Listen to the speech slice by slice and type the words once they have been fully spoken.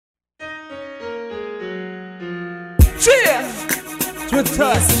Cheer! Twin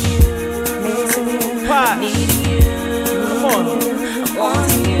touch. Pie. Come on.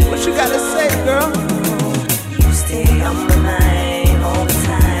 What you gotta say, girl? You stay on my mind all the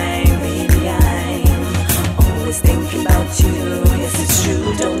time, baby. I'm always thinking about you. Yes, it's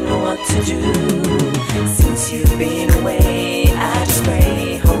true, don't know what to do. Since you've been away, I just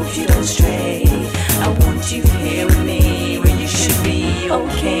pray, hope you don't stray. I want you here with me, where you should be,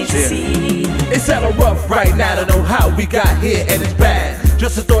 okay to see. It's hella rough right now to know how we got here, and it's bad.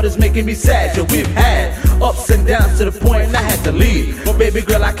 Just the thought is making me sad. Yeah, we've had ups and downs to the point I had to leave. But baby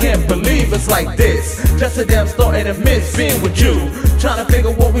girl, I can't believe it's like this. Just a damn start and a miss being with you. Trying to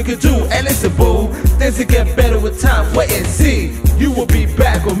figure what we could do. And listen, boo, things will get better with time. Wait and see. You will be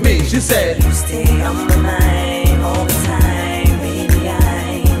back with me. She said, you stay on my mind all the time, baby.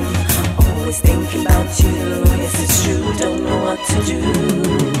 I'm always thinking about you. Yes, it's true, don't know what to do.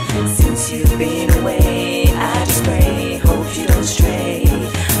 Since you've been away, I just pray, hope you don't stray.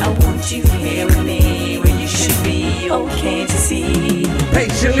 I want you here with me, where you should be, okay to see.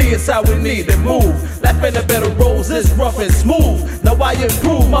 patiently it's how we need to move. Life in a better roads is rough and smooth. Now I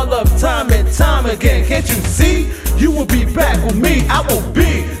improve my love time and time again. Can't you see? You will be back with me. I will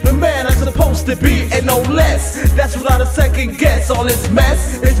be the man I'm supposed to be, and no less. That's without a second guess. All this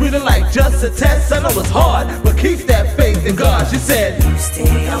mess is really like just a test. I know it's hard, but keep that faith in God. She said, you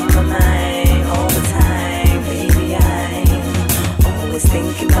stay on my mind all the time, baby. I'm always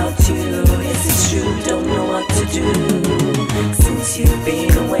thinking about you. Yes, it's true, don't know what to do. Since you've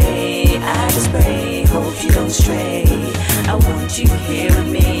been away, I just pray, hope you don't stray. I want you here with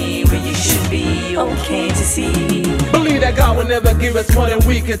me, where you should be, okay to see. believe that God will never give us more than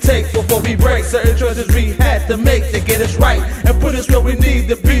we can take before we break. Certain choices we had to make to get us right and put us where we need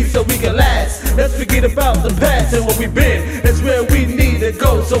to be so we can last. Let's forget about the past and what we've been. It's where we need to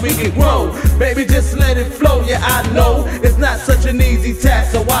go so we can grow. Baby, just let it flow. Yeah, I know it's not such an easy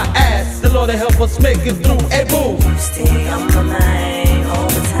task, so I ask the Lord to help us make it through. Hey, boom. You stay on my mind all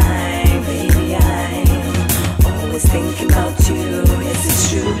the time, baby. I'm always thinking about you. Yes, it's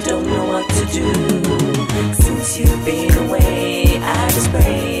true, don't know what to do. Since you've been away, I just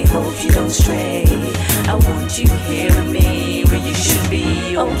pray, hope you don't stray. I want you here with me, where you should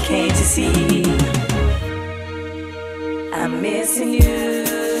be, okay to see. I'm missing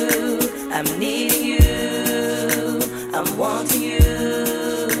you, I'm needing you, I'm wanting you,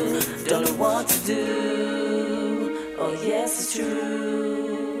 don't know what to do. Oh yes, it's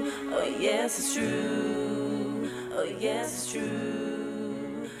true, oh yes, it's true, oh yes, it's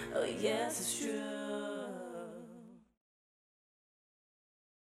true, oh yes, it's true.